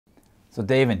So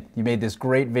Davin, you made this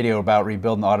great video about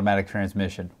rebuilding the automatic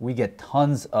transmission. We get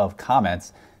tons of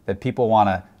comments that people want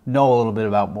to know a little bit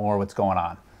about more what's going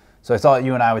on. So I thought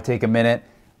you and I would take a minute.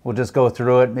 We'll just go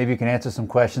through it. Maybe you can answer some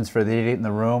questions for the idiot in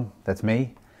the room. That's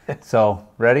me. So,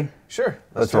 ready? Sure.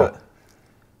 Let's do it.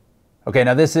 Okay,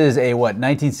 now this is a what,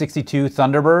 1962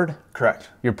 Thunderbird? Correct.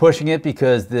 You're pushing it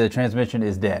because the transmission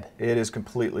is dead. It is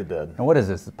completely dead. And what is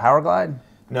this, Power Glide?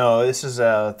 No, this is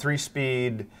a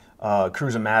 3-speed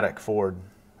cruise-o-matic Ford.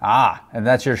 Ah, and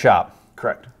that's your shop.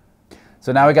 Correct.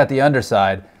 So now we got the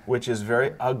underside. Which is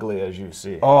very ugly, as you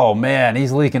see. Oh man,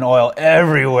 he's leaking oil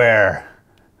everywhere.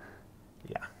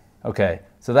 Yeah. Okay,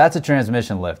 so that's a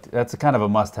transmission lift. That's a kind of a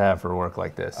must-have for work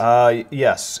like this.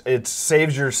 Yes, it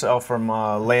saves yourself from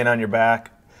laying on your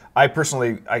back. I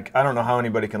personally, I don't know how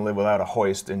anybody can live without a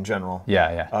hoist in general.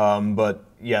 Yeah, yeah. But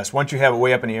yes, once you have it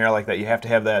way up in the air like that, you have to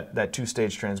have that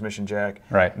two-stage transmission jack.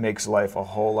 Right. Makes life a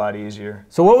whole lot easier.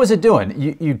 So what was it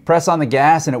doing? You'd press on the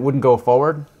gas and it wouldn't go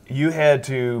forward? You had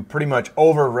to pretty much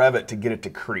over-rev it to get it to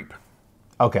creep.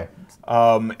 Okay.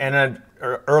 And then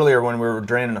earlier when we were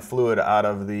draining the fluid out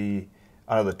of the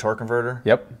torque converter,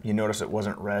 yep, you notice it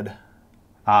wasn't red.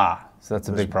 Ah, so that's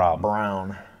a big problem.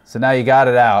 Brown. So now you got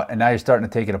it out, and now you're starting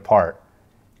to take it apart.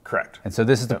 Correct. And so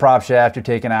this is the prop shaft you're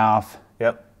taking off.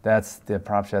 Yep. That's the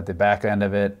prop shaft, the back end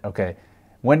of it. Okay.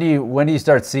 When do you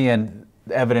start seeing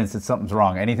evidence that something's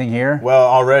wrong? Anything here? Well,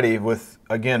 already with,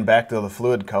 again, back to the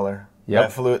fluid color.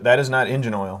 Yep. That is not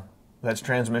engine oil. That's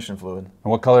transmission fluid.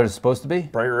 And what color is it supposed to be?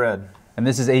 Bright red. And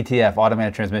this is ATF,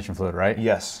 automatic transmission fluid, right?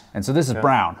 Yes. And so this is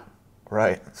brown.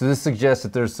 Right. So this suggests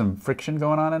that there's some friction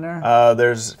going on in there?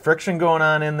 There's friction going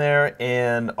on in there,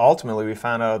 and ultimately we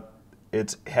found out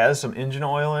it has some engine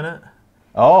oil in it.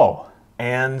 Oh.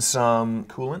 And some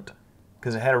coolant,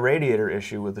 because it had a radiator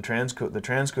issue with the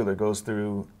transcooler goes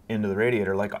through into the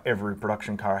radiator like every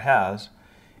production car has,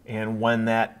 and when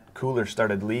that cooler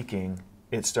started leaking,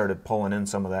 it started pulling in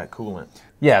some of that coolant.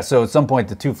 Yeah, so at some point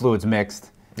the two fluids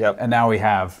mixed. Yep. And now we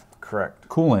have correct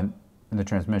coolant in the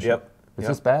transmission. Yep. Is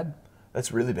this bad?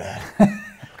 That's really bad.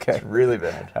 Okay. It's really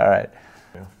bad. All right.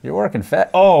 Yeah. You're working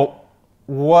fast. Oh,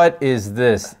 what is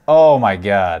this? Oh my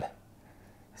God.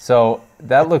 So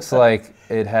that looks like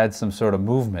it had some sort of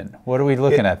movement. What are we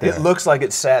looking at there? It looks like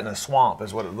it sat in a swamp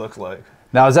is what it looks like.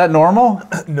 Now, is that normal?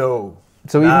 No.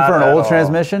 So even for an old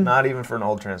transmission? Not even for an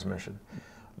old transmission.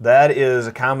 That is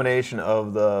a combination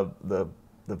of the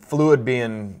fluid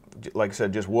being, like I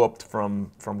said, just whooped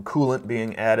from coolant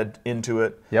being added into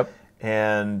it. Yep.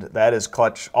 And that is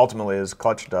ultimately is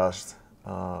clutch dust.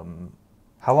 How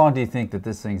long do you think that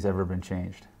this thing's ever been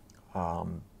changed?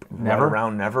 Never? Right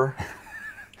around never.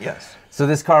 Yes. So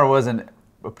this car wasn't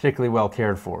particularly well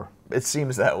cared for? It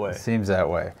seems that way. It seems that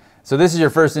way. So this is your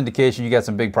first indication you got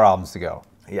some big problems to go?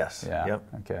 Yes. Yeah. Yep.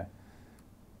 Okay.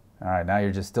 All right, now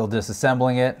you're just still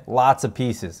disassembling it. Lots of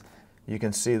pieces. You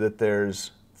can see that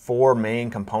there's 4 main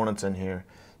components in here.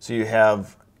 So you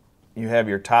have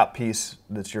your top piece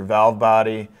that's your valve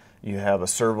body, you have a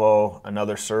servo,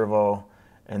 another servo,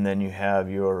 and then you have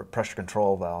your pressure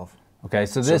control valve. Okay,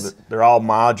 so they're all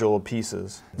module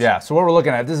pieces. Yeah, so what we're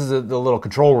looking at, this is the little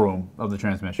control room of the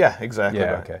transmission. Yeah, exactly.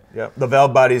 Yeah, right. okay. Yep. The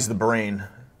valve body is the brain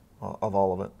of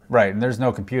all of it. Right, and there's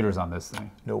no computers on this thing.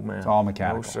 No, man. It's all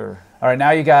mechanical. No, sir. All right, now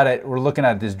you got it. We're looking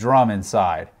at this drum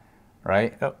inside,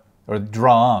 right? Yep. Or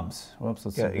drums. Whoops.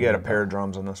 Let's Yeah, you got a pair of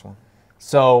drums on this one.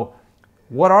 So,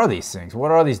 what are these things?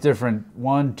 What are these different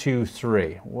 1, 2,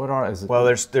 3? Is it? Well,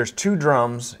 there's 2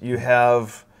 drums. You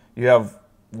have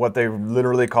what they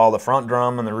literally call the front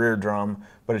drum and the rear drum,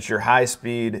 but it's your high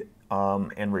speed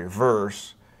and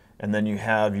reverse, and then you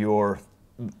have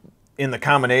in the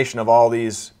combination of all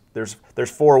these. There's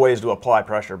 4 ways to apply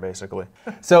pressure, basically.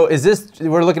 So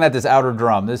we're looking at this outer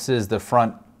drum. This is the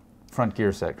front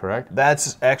gear set, correct?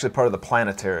 That's actually part of the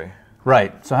planetary.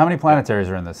 Right. So how many planetaries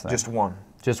are in this thing? Just one.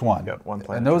 Just one. Yep, one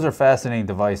planetary. And those are fascinating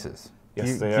devices.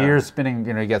 Yes, they gears are. spinning,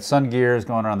 you got sun gears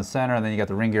going around the center, and then you got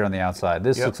the ring gear on the outside.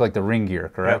 This looks like the ring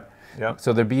gear, correct? Yep.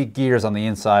 So there'd be gears on the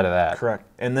inside of that. Correct.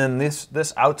 And then this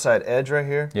outside edge right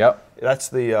here. Yep. That's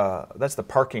the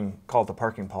parking, called the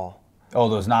parking pawl. Oh,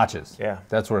 those notches. Yeah.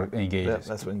 That's where it engages.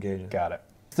 That's what engages. Got it.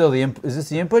 Still, is this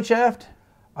the input shaft?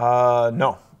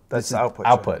 No, that's the output.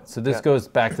 Output. So this goes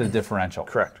back to the differential.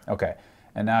 Correct. Okay.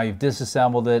 And now you've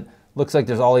disassembled it. Looks like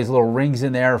there's all these little rings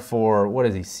in there for, what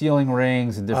is these, sealing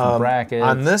rings and different brackets?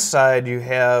 On this side, you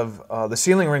have, the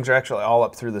sealing rings are actually all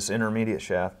up through this intermediate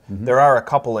shaft. There are a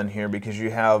couple in here because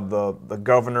you have the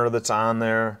governor that's on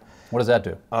there. What does that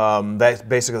do? That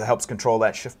basically helps control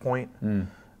that shift point. And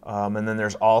then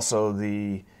there's also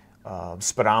the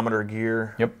speedometer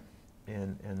gear. Yep.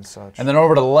 And such. And then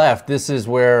over to the left, this is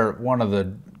where one of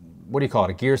the what do you call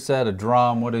it? A gear set, a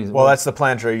drum? What is? Well, that's the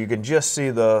planetary. You can just see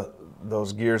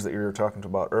those gears that you were talking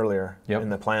about earlier in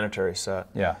the planetary set.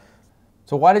 Yeah.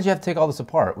 So why did you have to take all this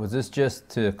apart? Was this just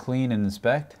to clean and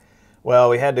inspect? Well,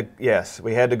 we had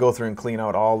to go through and clean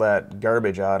out all that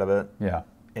garbage out of it. Yeah.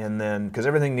 And then, because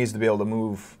everything needs to be able to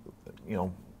move,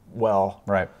 well.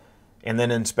 Right. And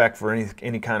then inspect for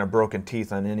any kind of broken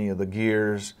teeth on any of the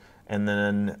gears, and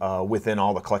then within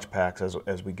all the clutch packs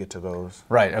as we get to those.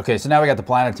 Right. Okay. So now we got the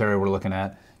planetary we're looking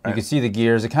at. You can see the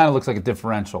gears. It kind of looks like a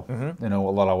differential, a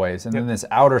lot of ways. And then this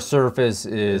outer surface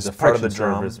is a part of the friction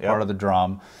drum. surface, part of the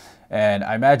drum. And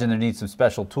I imagine there needs some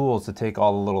special tools to take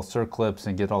all the little circlips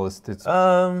and get all this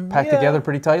packed together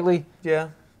pretty tightly. Yeah.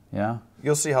 Yeah.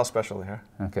 You'll see how special they are.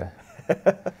 Okay.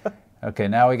 Okay.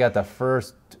 Now we got the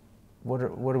first. What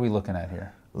are we looking at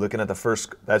here? Looking at the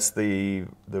first. That's the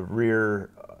rear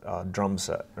drum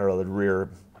set, or the rear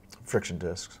friction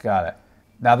discs. Got it.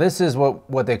 Now this is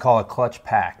what they call a clutch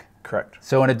pack. Correct.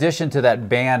 So in addition to that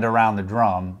band around the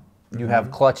drum, you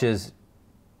have clutches.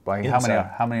 Like how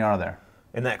many are there?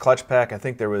 In that clutch pack, I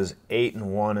think there was 8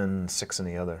 in one and 6 in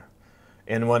the other.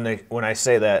 And when I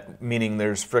say that, meaning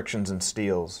there's frictions and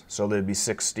steels. So there'd be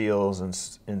 6 steels and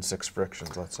 6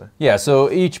 frictions, let's say. Yeah, so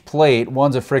each plate,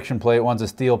 one's a friction plate, one's a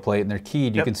steel plate, and they're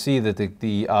keyed. You can see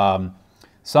that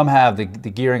some have the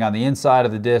gearing on the inside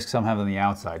of the disc, some have on the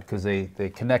outside, because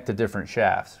they connect to different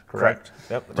shafts, correct?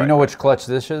 Yep. Do you know which clutch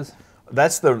this is?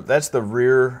 That's the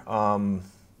rear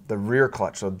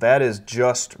clutch. So that is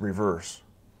just reverse.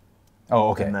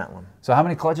 Oh, okay. In that one. So how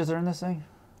many clutches are in this thing?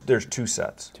 There's 2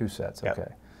 sets. 2 sets, Yep.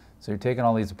 okay. So you're taking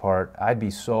all these apart. I'd be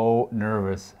so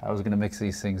nervous. I was going to mix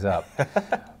these things up.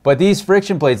 But these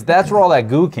friction plates, that's where all that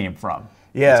goo came from.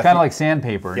 Yeah. It's kind of like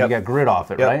sandpaper, and you got grit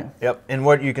off it, right? Yep. And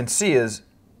what you can see is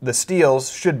the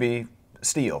steels should be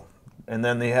steel, and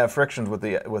then they have frictions with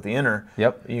the inner.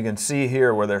 Yep. You can see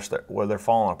here where they're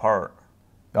falling apart.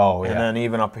 Oh, yeah. And then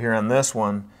even up here on this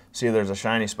one, see there's a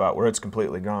shiny spot where it's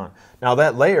completely gone. Now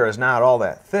that layer is not all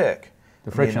that thick.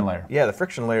 The friction layer. Yeah, the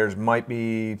friction layers might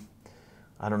be,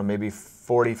 I don't know, maybe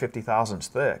 40, 50 thousandths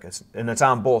thick. And it's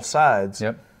on both sides.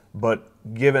 Yep.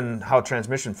 But given how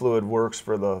transmission fluid works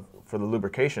for the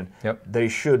lubrication, they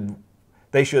should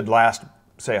last,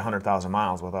 say, 100,000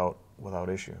 miles without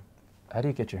issue. How do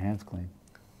you get your hands clean?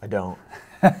 I don't.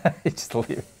 You just leave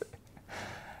it.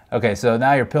 Okay, so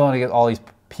now you're peeling to get all these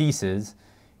pieces.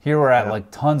 Here we're at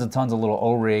like tons and tons of little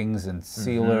O-rings and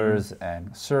sealers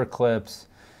and circlips.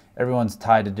 Everyone's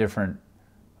tied to different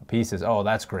pieces. Oh,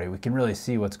 that's great. We can really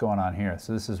see what's going on here.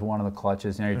 So this is one of the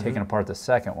clutches. Now you're taking apart the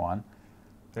second one.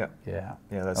 Yeah. Yeah.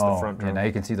 Yeah, that's the front drum. Yeah, now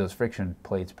you can see those friction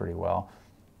plates pretty well.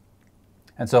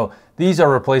 And so these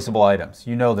are replaceable items.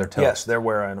 You know they're toast. Yes, they're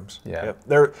wear items. Yeah.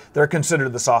 Yep. They're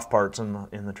considered the soft parts in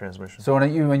the transmission. So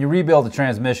when you rebuild the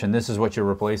transmission, this is what you're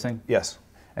replacing? Yes.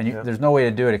 And there's no way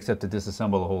to do it except to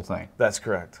disassemble the whole thing. That's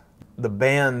correct. The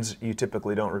bands you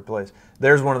typically don't replace.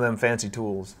 There's one of them fancy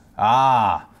tools.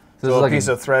 Ah. So a piece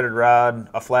of threaded rod,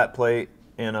 a flat plate,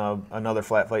 and another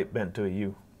flat plate bent to a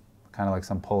U. Kind of like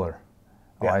some puller.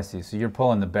 Oh, I see. So you're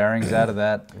pulling the bearings out of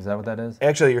that. Is that what that is?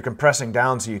 Actually, you're compressing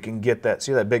down so you can get that.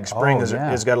 See that big spring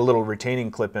has got a little retaining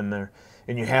clip in there.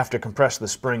 And you have to compress the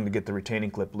spring to get the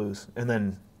retaining clip loose and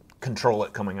then control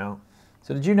it coming out.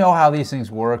 So did you know how these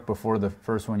things work before the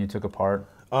first one you took apart?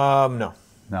 No.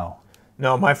 No.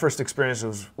 No, my first experience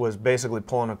was basically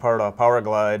pulling apart a Power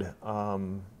Glide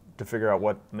to figure out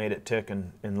what made it tick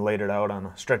and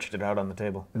stretched it out on the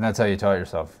table. And that's how you taught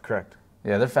yourself? Correct.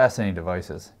 Yeah, they're fascinating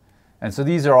devices. And so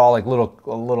these are all like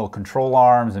little control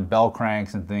arms and bell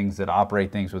cranks and things that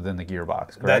operate things within the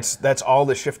gearbox, correct? That's all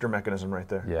the shifter mechanism right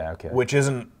there. Yeah, okay. Which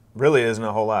really isn't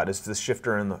a whole lot. It's the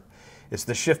shifter it's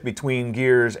the shift between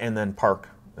gears and then park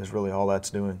is really all that's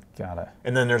doing. Got it.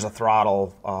 And then there's a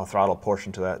throttle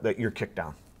portion to that you're kicked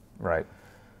down. Right.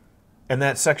 And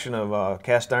that section of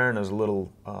cast iron is a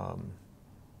little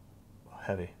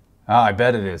heavy. Ah, I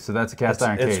bet it is. So that's a cast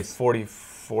iron case. It's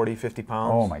 40, 50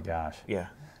 pounds. Oh my gosh. Yeah.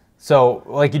 So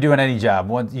like you do in any job,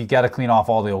 you got to clean off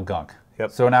all the old gunk.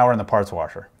 Yep. So now we're in the parts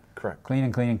washer. Correct.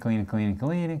 Cleaning.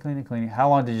 How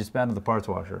long did you spend with the parts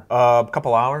washer? A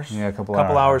couple hours. Yeah, a couple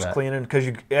hours cleaning, because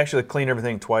you actually clean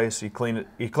everything twice. You clean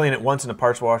it once in the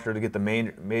parts washer to get the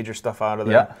major stuff out of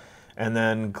there. Yeah. And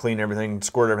then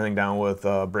squirt everything down with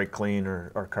brake clean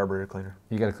or carburetor cleaner.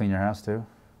 You got to clean your house too?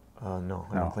 No,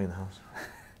 I don't clean the house.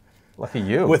 Lucky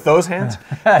you. With those hands?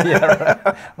 Yeah,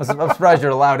 right. I'm surprised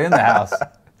you're allowed in the house.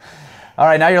 All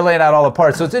right, now you're laying out all the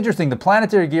parts. So it's interesting, the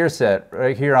planetary gear set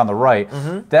right here on the right,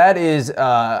 that is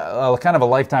kind of a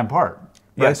lifetime part.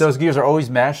 Right? Yes. Those gears are always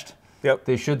meshed. Yep.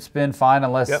 they should spin fine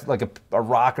unless Yep. like a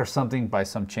rock or something by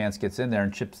some chance gets in there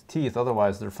and chips the teeth.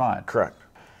 Otherwise, they're fine. Correct.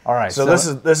 All right. So this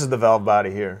is the valve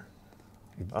body here.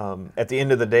 At the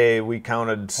end of the day, we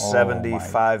counted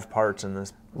 75 parts in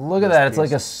this. Look at that. It's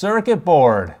like a circuit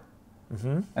board.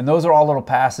 And those are all little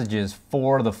passages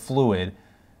for the fluid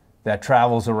that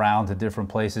travels around to different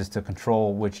places to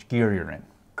control which gear you're in.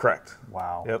 Correct.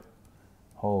 Wow. Yep.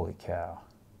 Holy cow.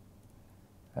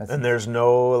 And there's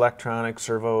no electronic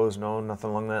servos, nothing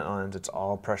along that lines. It's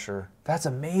all pressure. That's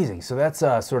amazing. So that's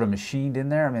sort of machined in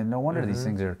there. I mean, no wonder these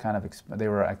things are kind of they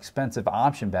were an expensive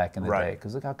option back in the day,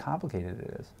 because look how complicated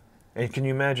it is. And can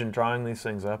you imagine drawing these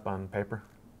things up on paper?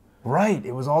 Right.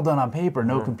 It was all done on paper,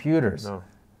 no computers.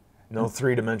 No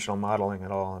three-dimensional modeling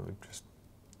at all. It would just.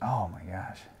 Oh my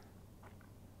gosh.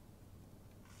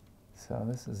 So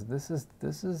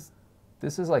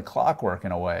this is like clockwork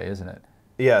in a way, isn't it?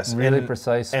 Yes. Really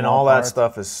precise. And all that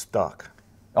stuff is stuck.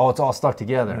 Oh, it's all stuck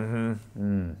together.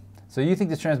 So you think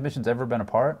this transmission's ever been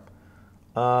apart?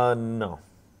 No.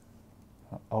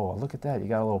 Oh, look at that. You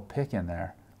got a little pick in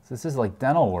there. So this is like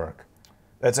dental work.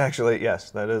 That's actually,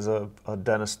 yes, that is a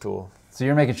dentist tool. So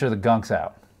you're making sure the gunk's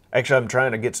out. Actually, I'm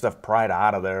trying to get stuff pried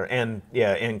out of there, and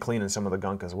cleaning some of the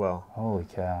gunk as well. Holy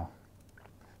cow.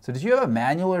 So did you have a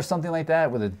manual or something like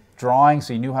that with a drawing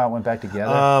so you knew how it went back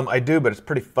together? I do, but it's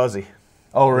pretty fuzzy.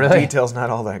 Oh, really? The detail's not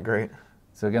all that great.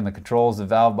 So again, the controls, the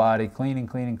valve body,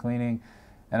 cleaning.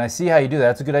 And I see how you do that.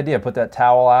 That's a good idea. Put that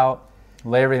towel out,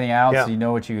 lay everything out so you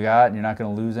know what you got and you're not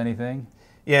going to lose anything.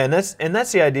 Yeah, and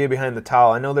that's the idea behind the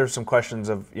towel. I know there's some questions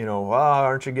of,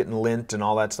 aren't you getting lint and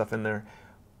all that stuff in there?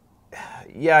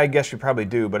 Yeah, I guess you probably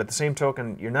do, but at the same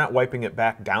token, you're not wiping it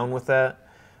back down with that.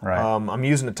 Right. I'm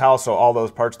using the towel so all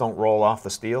those parts don't roll off the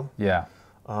steel. Yeah.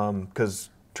 Because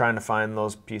trying to find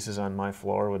those pieces on my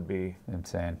floor would be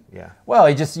insane. Yeah. Well,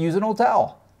 you just use an old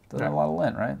towel. Doesn't have a lot of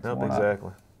lint, right? Nope,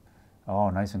 exactly. Oh,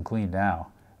 nice and clean now.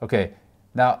 Okay,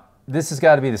 now this has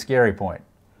got to be the scary point.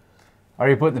 Are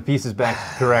you putting the pieces back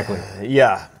correctly?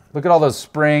 Yeah. Look at all those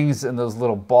springs and those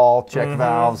little ball check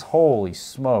valves. Holy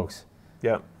smokes.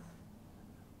 Yep.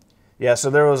 Yeah,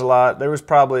 so there was a lot. There was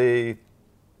probably,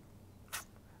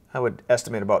 I would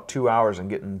estimate, about 2 hours in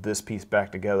getting this piece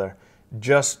back together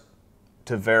just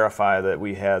to verify that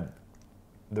we had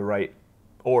the right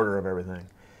order of everything.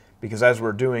 Because as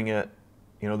we're doing it,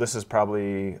 this is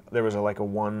probably, there was like a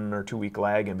 1 or 2 week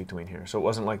lag in between here. So it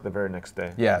wasn't like the very next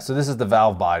day. Yeah, so this is the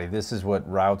valve body. This is what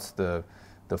routes the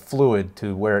fluid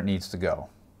to where it needs to go.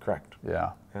 Correct.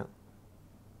 Yeah. Yep.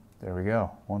 There we go.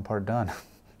 One part done.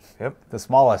 Yep. The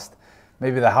smallest,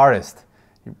 maybe the hardest.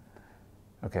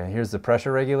 Okay, here's the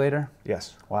pressure regulator.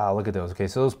 Yes. Wow, look at those. Okay,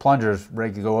 so those plungers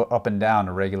go up and down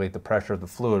to regulate the pressure of the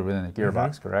fluid within the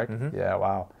gearbox, correct? Yeah,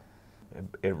 wow.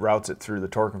 It routes it through the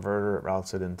torque converter, it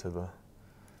routes it into the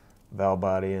valve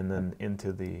body, and then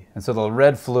into the... And so the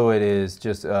red fluid is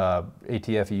just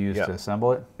ATF you use to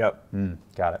assemble it? Yep.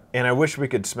 Got it. And I wish we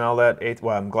could smell that.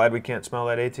 Well, I'm glad we can't smell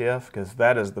that ATF, because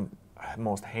that is the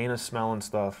most heinous smelling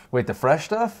stuff. Wait, the fresh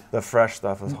stuff? The fresh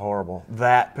stuff is horrible.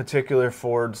 That particular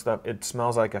Ford stuff, it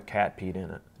smells like a cat peed in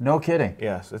it. No kidding?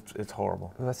 Yes, it's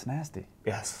horrible. Oh, that's nasty.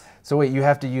 Yes. So wait, you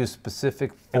have to use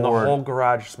specific Ford... And the whole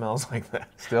garage smells like that.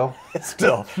 Still?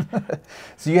 Still.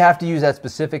 So you have to use that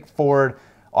specific Ford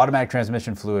automatic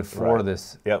transmission fluid for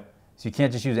this. Yep. So you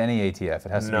can't just use any ATF.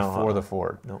 It has to be for the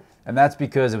Ford. No. And that's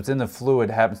because what's in the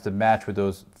fluid happens to match with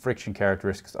those friction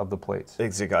characteristics of the plates.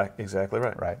 Exactly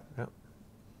right. Right. Yep.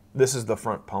 This is the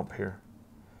front pump here.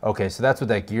 Okay, so that's what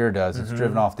that gear does. It's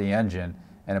driven off the engine,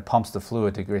 and it pumps the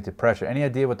fluid to create the pressure. Any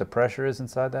idea what the pressure is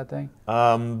inside that thing?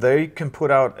 They can put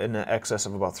out in excess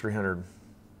of about 300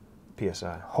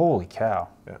 PSI. Holy cow.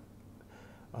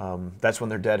 Yeah. That's when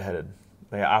they're deadheaded.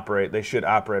 They should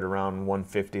operate around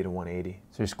 150 to 180.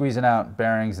 So you're squeezing out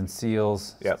bearings and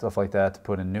seals, Yep. stuff like that, to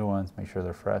put in new ones, make sure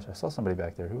they're fresh. I saw somebody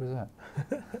back there. Who was that?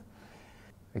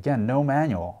 Again, no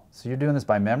manual. So you're doing this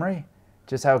by memory?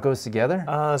 Just how it goes together?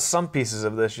 Some pieces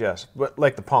of this, yes. But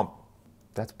like the pump.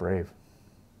 That's brave.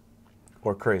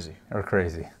 Or crazy. Or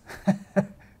crazy.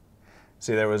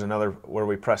 See, there was another, where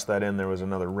we pressed that in, there was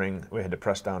another ring we had to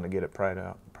press down to get it pried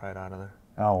out of there.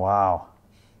 Oh, wow.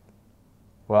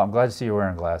 Well, I'm glad to see you're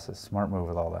wearing glasses. Smart move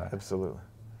with all that. Absolutely.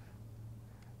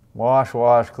 Wash,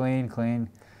 wash, clean, clean.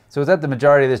 So is that the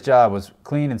majority of this job, was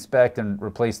clean, inspect, and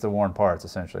replace the worn parts,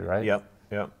 essentially, right? Yep,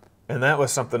 yep. And that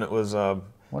was something that was,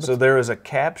 so there is a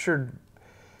captured,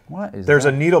 there's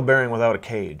a needle bearing without a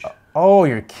cage. Oh,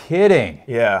 you're kidding.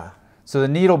 Yeah. So the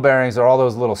needle bearings are all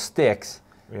those little sticks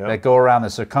that go around the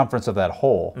circumference of that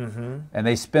hole, and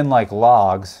they spin like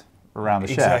logs around the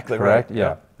shaft, exactly correct? Right.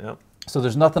 Yeah. Yep. So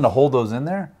there's nothing to hold those in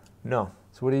there? No.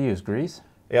 So what do you use, grease?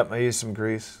 Yep, I use some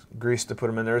grease to put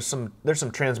them in. There's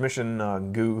some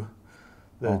transmission goo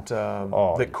that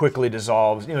that quickly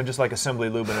dissolves. You know, just like assembly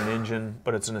lube in an engine,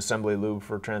 but it's an assembly lube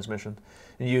for transmission.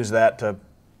 You use that to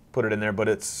put it in there, but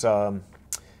it's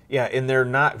yeah, and they're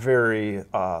not very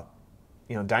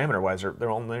you know, diameter-wise,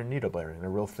 they're needle bearing. They're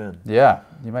real thin. Yeah,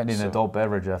 you might need an adult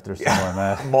beverage after something like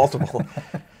that. Multiple.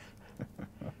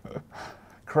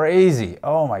 Crazy!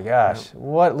 Oh my gosh,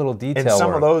 what little detail! And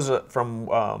some work. of those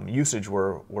from usage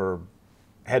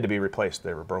had to be replaced.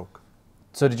 They were broke.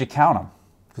 So did you count them?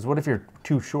 Because what if you're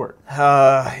too short?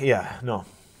 Yeah, no.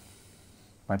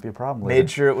 Might be a problem. Made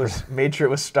sure it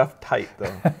was stuffed tight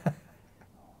though.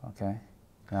 Okay.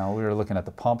 Now we were looking at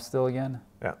the pump still again.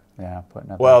 Yeah. Yeah,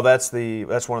 putting up. Well, that's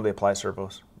one of the apply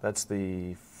servos. That's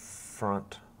the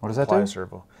front. What does that apply do?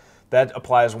 servo. That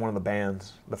applies one of the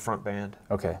bands, the front band.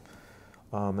 Okay.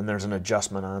 And there's an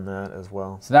adjustment on that as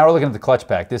well. So now we're looking at the clutch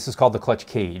pack. This is called the clutch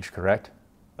cage, correct?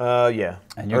 Yeah.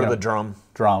 And you're the drum.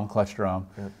 Drum, clutch drum.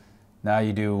 Yeah. Now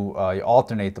you do you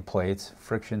alternate the plates,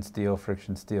 friction steel,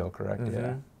 correct? Mm-hmm.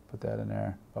 Yeah. Put that in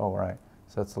there. Oh, right.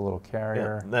 So that's the little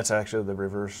carrier. Yeah, that's actually the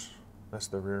reverse. That's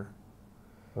the rear.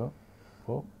 Oh,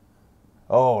 oh.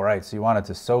 Oh, right. So you wanted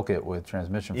to soak it with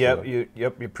transmission fluid.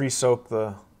 You pre-soak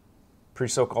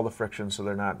all the friction so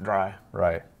they're not dry.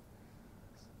 Right.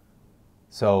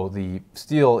 So the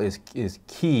steel is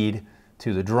keyed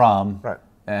to the drum, right,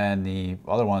 and the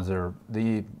other ones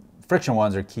the friction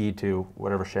ones are keyed to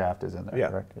whatever shaft is in there. Yeah.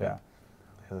 Correct. Yeah.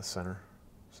 Yeah, the center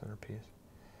piece.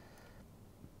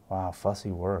 Wow,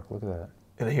 fussy work. Look at that.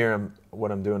 And here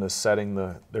what I'm doing is setting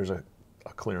there's a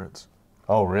clearance.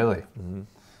 Oh, really? Mm-hmm.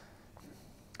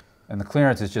 And the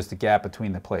clearance is just the gap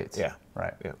between the plates. Yeah.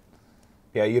 Right. Yeah.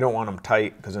 Yeah, you don't want them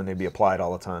tight because then they'd be applied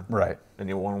all the time. Right. And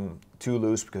you want them too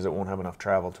loose because it won't have enough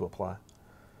travel to apply.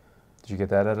 Did you get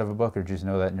that out of a book, or did you just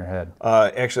know that in your head?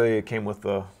 Actually, it came with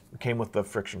the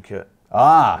friction kit.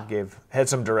 Ah. Had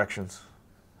some directions.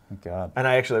 Thank God. And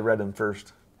I actually read them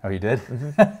first. Oh, you did?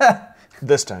 Mm-hmm.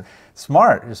 This time.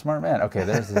 Smart. You're a smart man. Okay,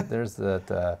 there's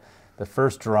the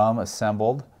first drum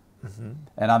assembled. Mm-hmm.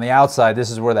 And on the outside,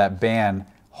 this is where that band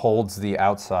holds the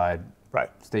outside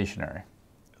stationary.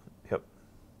 Yep.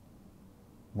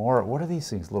 More, what are these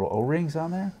things? Little O-rings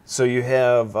on there? So you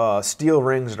have steel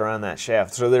rings that are on that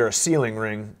shaft. So they're a sealing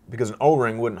ring because an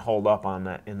O-ring wouldn't hold up on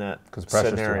that in that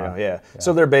scenario. Yeah.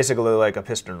 So they're basically like a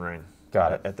piston ring.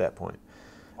 Got it. At that point.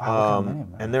 Wow,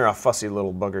 and they're a fussy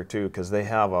little bugger too because they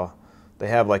have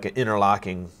like an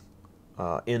interlocking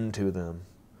into them.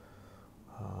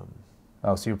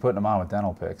 Oh, so you're putting them on with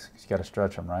dental picks because you got to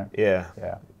stretch them, right? Yeah.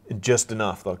 Yeah. Just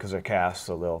enough though, because they're cast,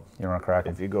 so they'll. You don't want to crack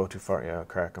them. If you go too far, yeah,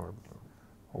 crack them.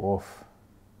 Woof.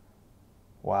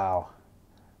 Wow.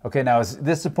 Okay, now is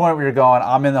this the point where you're going,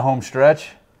 I'm in the home stretch?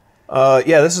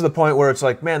 Yeah, this is the point where it's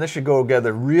like, man, this should go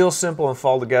together real simple and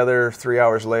fall together 3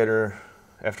 hours later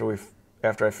after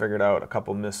I figured out a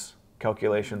couple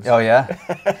miscalculations. Oh, yeah?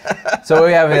 So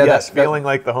we have yes, feeling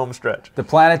like the home stretch. The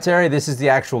planetary, this is the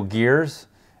actual gears.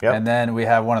 Yep. And then we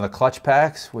have one of the clutch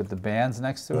packs with the bands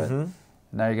next to it. Mm-hmm.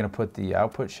 Now you're going to put the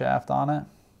output shaft on it.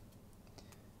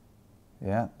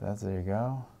 Yeah, there you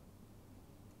go.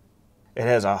 It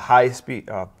has a high speed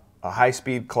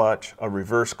clutch, a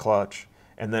reverse clutch,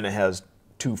 and then it has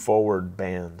 2 forward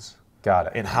bands. Got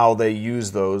it. And how they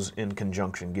use those in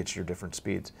conjunction gets your different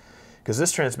speeds. Because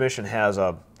this transmission has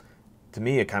to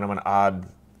me, a kind of an odd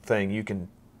thing. You can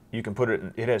put it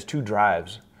in, it has 2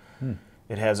 drives.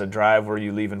 It has a drive where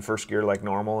you leave in first gear like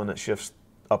normal and it shifts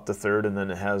up to third, and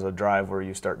then it has a drive where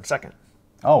you start in second.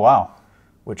 Oh, wow.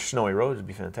 Which snowy roads would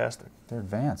be fantastic. They're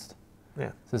advanced.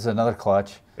 Yeah. This is another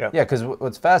clutch. Yep. Yeah, because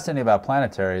what's fascinating about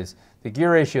planetary is the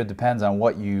gear ratio depends on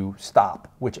what you stop,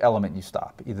 which element you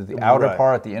stop. Either the outer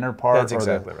part, the inner part, That's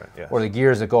exactly right. Yes. Or the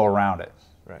gears that go around it.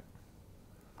 Right.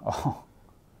 Oh,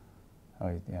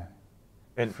 yeah.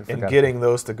 And getting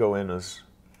those to go in is,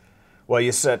 well,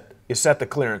 you set the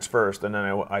clearance first, and then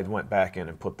I went back in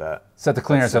and put that. Set the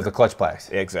clearance of the clutch packs.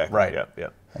 Exactly. Right.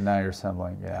 Yep. And now you're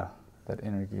assembling, that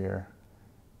inner gear.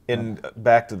 And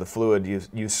back to the fluid,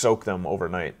 you soak them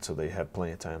overnight so they have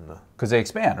plenty of time to. Because they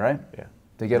expand, right? Yeah.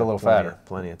 They get a little fatter.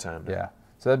 Plenty of time. Yeah.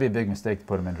 So that'd be a big mistake to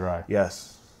put them in dry.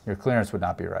 Yes. Your clearance would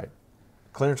not be right.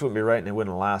 Clearance wouldn't be right, and it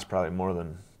wouldn't last probably more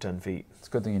than 10 feet. It's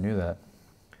a good thing you knew that.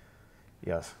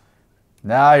 Yes.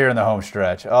 Now you're in the home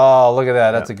stretch. Oh, look at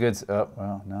that. That's a good. Oh,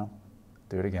 well, no.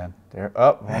 Do it again. There.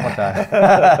 Oh, one more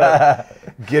time.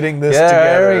 Getting this together.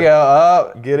 There we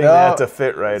go. Oh, getting that to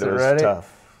fit right is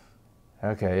tough.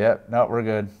 Okay. Yep. No, we're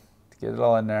good. Get it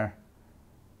all in there.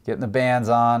 Getting the bands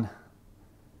on.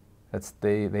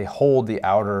 They hold the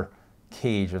outer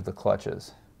cage of the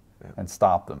clutches and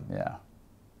stop them. Yeah.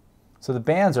 So the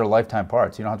bands are lifetime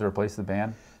parts. You don't have to replace the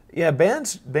band? Yeah,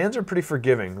 bands are pretty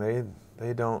forgiving.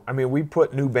 They don't. I mean, we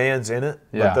put new bands in it,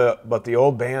 Yeah. but the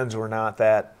old bands were not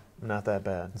that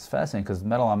bad. It's fascinating because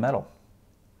metal on metal.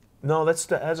 No, that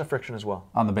has a friction as well.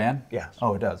 On the band? Yes.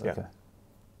 Oh, it does. Yeah. Okay.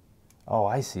 Oh,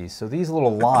 I see. So these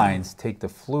little lines take the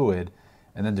fluid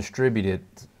and then distribute it.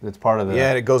 It's part of the. Yeah,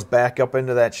 and it goes back up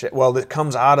into that well, it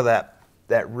comes out of that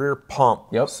rear pump.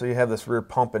 Yep. So you have this rear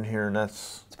pump in here, and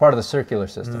that's. It's part of the circular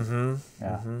system. Mm-hmm. Yeah.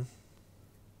 Mm-hmm.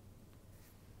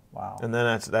 Wow. And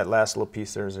then that last little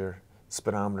piece there's their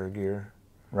speedometer gear.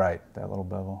 Right. That little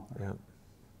bevel. Yeah. What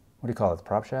do you call it? The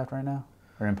prop shaft right now,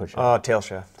 or input shaft? Tail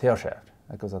shaft. Tail shaft.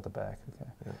 That goes out the back. Okay.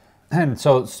 Yeah. And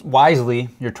so wisely,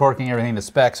 you're torquing everything to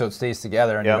spec so it stays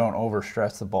together and Yep. you don't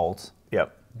overstress the bolts.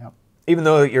 Yep. Yep. Even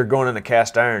though you're going into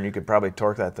cast iron, you could probably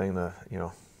torque that thing to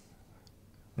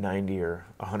 90 or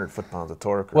 100 foot-pounds of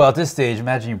torque. Well, at this stage,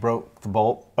 imagine you broke the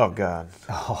bolt. Oh God.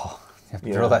 Oh, you have to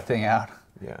Yeah. drill that thing out.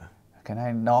 Yeah. Can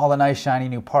I know all the nice shiny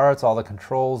new parts, all the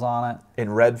controls on it?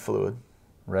 In red fluid.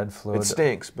 Red fluid. It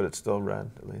stinks, but it's still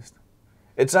red at least.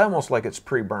 It's almost like it's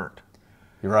pre-burnt.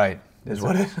 You're right. Is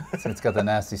what it is. It's got the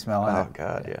nasty smell in it. Oh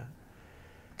God, yeah.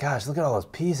 Gosh, look at all those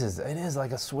pieces. It is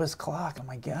like a Swiss clock. Oh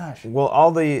my gosh. Well, all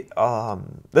the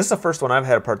this is the first one I've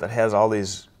had a part that has all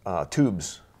these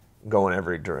tubes going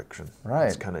every direction. Right.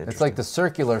 It's kind of interesting. It's like the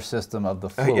circular system of the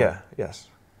fluid. yeah. Yes.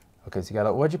 Okay, so you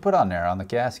got what'd you put on there on the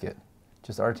gasket?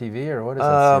 Just RTV or what is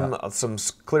that? Some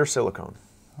clear silicone.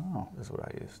 Oh. Is what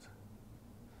I used.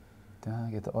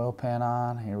 Get the oil pan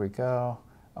on. Here we go.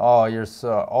 Oh, you're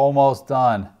so almost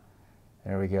done.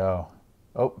 There we go.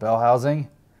 Oh, bell housing.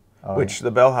 Oh, Which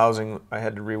the bell housing I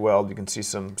had to re-weld. You can see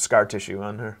some scar tissue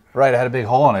on there. right, it had a big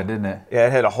hole in it, didn't it? Yeah,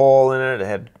 it had a hole in it. It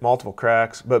had multiple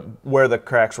cracks, but where the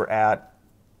cracks were at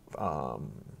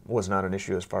was not an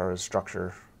issue as far as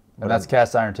structure. And that's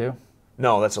cast iron too?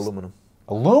 No, that's aluminum.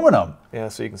 Aluminum. Yeah,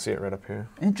 so you can see it right up here.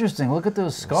 Interesting. Look at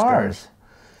those scars.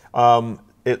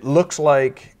 It looks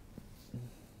like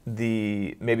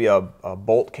maybe a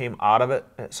bolt came out of it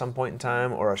at some point in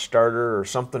time, or a starter or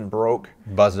something broke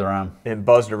Buzzed around. and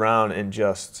buzzed around, and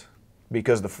just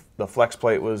because the flex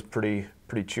plate was pretty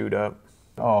chewed up.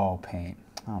 Oh, paint.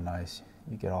 Oh, nice.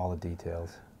 You get all the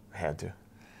details. I had to.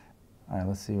 All right,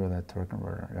 let's see where that torque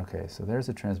converter. Okay, so there's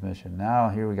the transmission. Now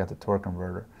here we got the torque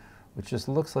converter, which just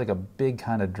looks like a big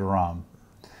kind of drum.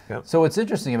 Yep. So what's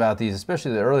interesting about these,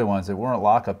 especially the early ones that weren't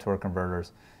lockup torque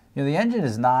converters, the engine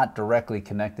is not directly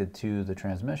connected to the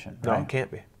transmission. No, Right? it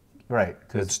can't be. Right.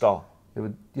 It'd stall.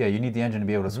 You need the engine to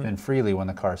be able to spin freely when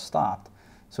the car's stopped.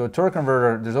 So a torque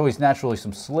converter, there's always naturally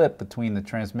some slip between the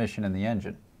transmission and the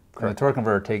engine. And the torque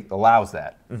converter allows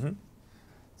that.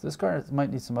 So this car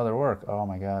might need some other work. Oh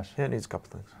my gosh. Yeah, it needs a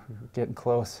couple things. We're getting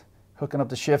close. Hooking up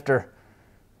the shifter.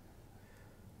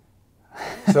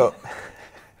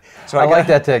 So I like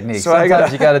that technique. So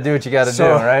Sometimes you got to do what you got to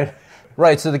So- do, right?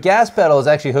 Right, so the gas pedal is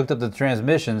actually hooked up to the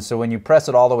transmission, so when you press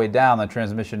it all the way down, the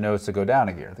transmission knows to go down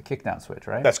a gear, the kickdown switch,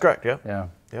 right? That's correct. Yeah. Yeah.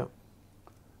 Yeah.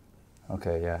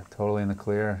 Okay, yeah, totally in the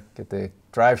clear. Get the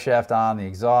drive shaft on, the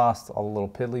exhaust, all the little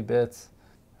piddly bits.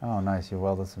 Oh, nice, you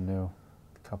welded some new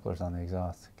couplers on the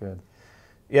exhaust. Good.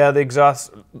 Yeah, the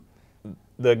exhaust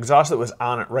that was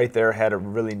on it right there had a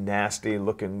really nasty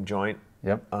looking joint.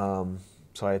 Yep.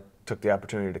 So I took the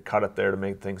opportunity to cut it there to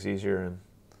make things easier and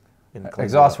clean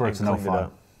Exhaust it up, work's and no cleaned it fun.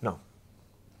 up. No.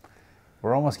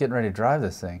 We're almost getting ready to drive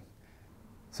this thing.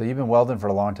 So you've been welding for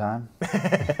a long time?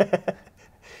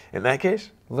 In that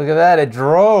case? Look at that, it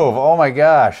drove. Oh my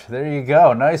gosh, there you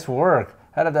go. Nice work.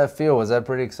 How did that feel? Was that a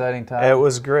pretty exciting time? It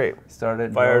was great.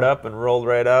 Started, Fired drove. up and rolled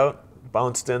right out.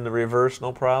 Bounced in the reverse,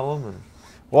 no problem. And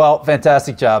Well,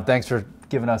 fantastic job. Thanks for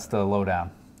giving us the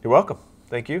lowdown. you're welcome.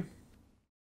 Thank you.